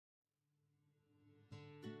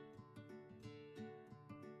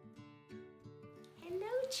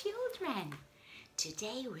children!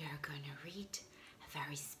 Today we are going to read a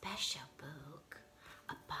very special book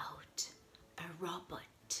about a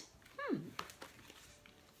robot.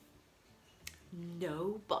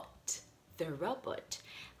 No-bot, the robot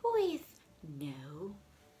with no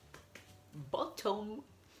bottom.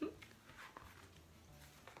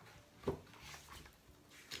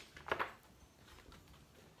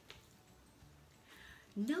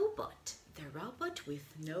 No-bot, the robot with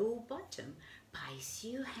no bottom by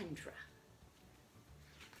Sue Hendra.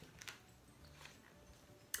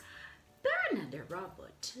 Bernard the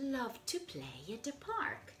robot loved to play at the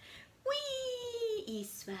park. Whee! He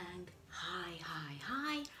swung high, high,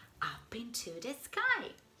 high up into the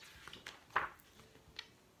sky.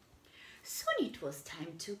 Soon it was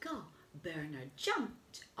time to go. Bernard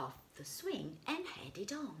jumped off the swing and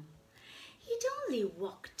headed home. He'd only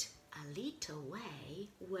walked a little way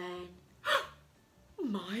when...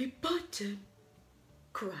 My button!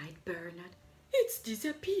 Cried Bernard. It's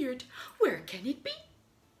disappeared. Where can it be?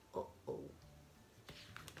 Uh-oh.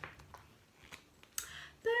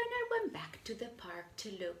 Bernard went back to the park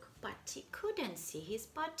to look, but he couldn't see his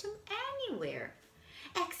bottom anywhere.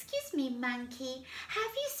 Excuse me, monkey,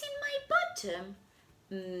 have you seen my bottom?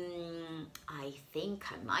 I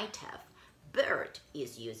think I might have. Bird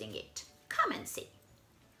is using it. Come and see.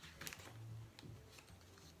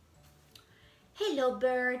 Hello,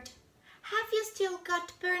 Bird. Have you still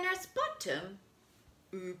got Bernard's bottom?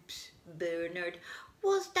 Oops, Bernard.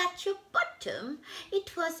 Was that your bottom?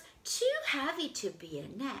 It was too heavy to be a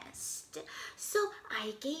nest, so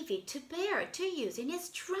I gave it to Bear to use in his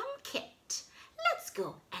drum kit. Let's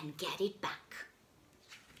go and get it back.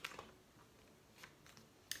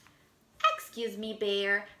 Excuse me,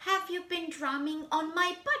 Bear, have you been drumming on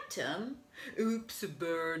my bottom? Oops,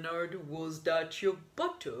 Bernard, was that your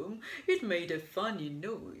bottom? It made a funny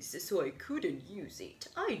noise, so I couldn't use it.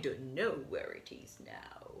 I don't know where it is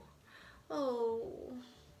now. Oh,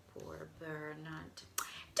 poor Bernard.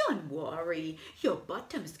 Don't worry, your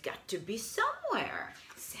bottom's got to be somewhere,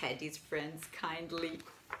 said his friends kindly.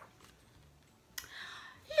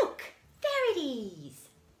 Look, there it is.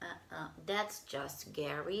 That's just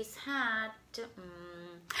Gary's hat.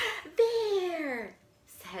 There,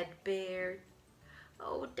 said Bear.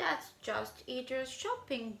 Oh, that's just Eater's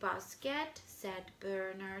shopping basket, said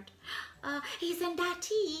Bernard. Isn't that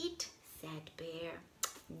it? said Bear.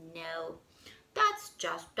 No, that's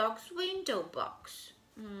just Dog's window box.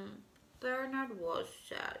 Bernard was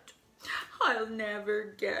sad. I'll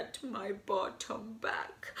never get my bottom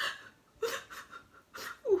back.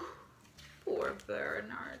 Poor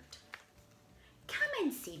Bernard. Come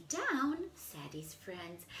and sit down, said his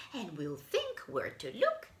friends, and we'll think where to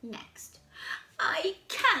look next. I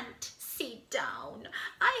can't sit down.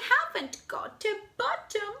 I haven't got a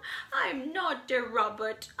bottom. I'm not a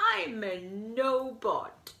robot. I'm a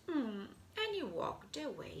no-bot. And he walked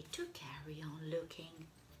away to carry on looking.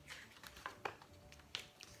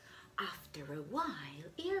 After a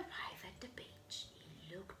while, he arrived at the beach.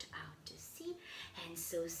 He looked out to sea and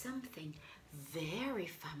saw something very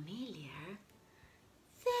familiar.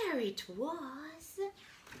 There it was.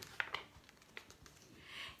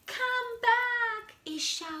 Come back, he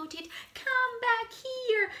shouted. Come back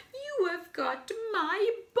here. You have got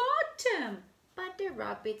my bottom. But the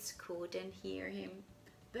rabbits couldn't hear him.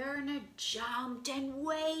 Bernard jumped and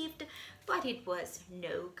waved, but it was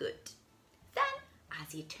no good. Then,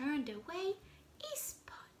 as he turned away, he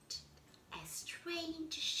spotted a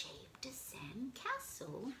strange-shaped sand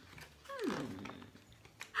castle.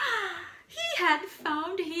 He had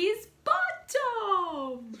found his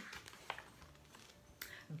bottom!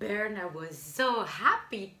 Bernard was so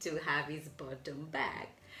happy to have his bottom back.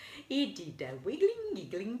 He did a wiggling,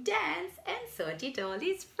 giggling dance, and so did all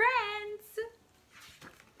his friends.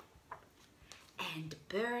 And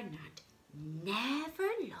Bernard never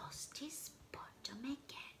lost his bottom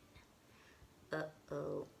again.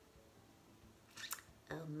 Uh-oh.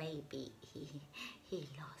 Oh, maybe he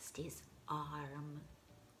lost his arm.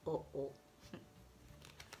 Uh-oh.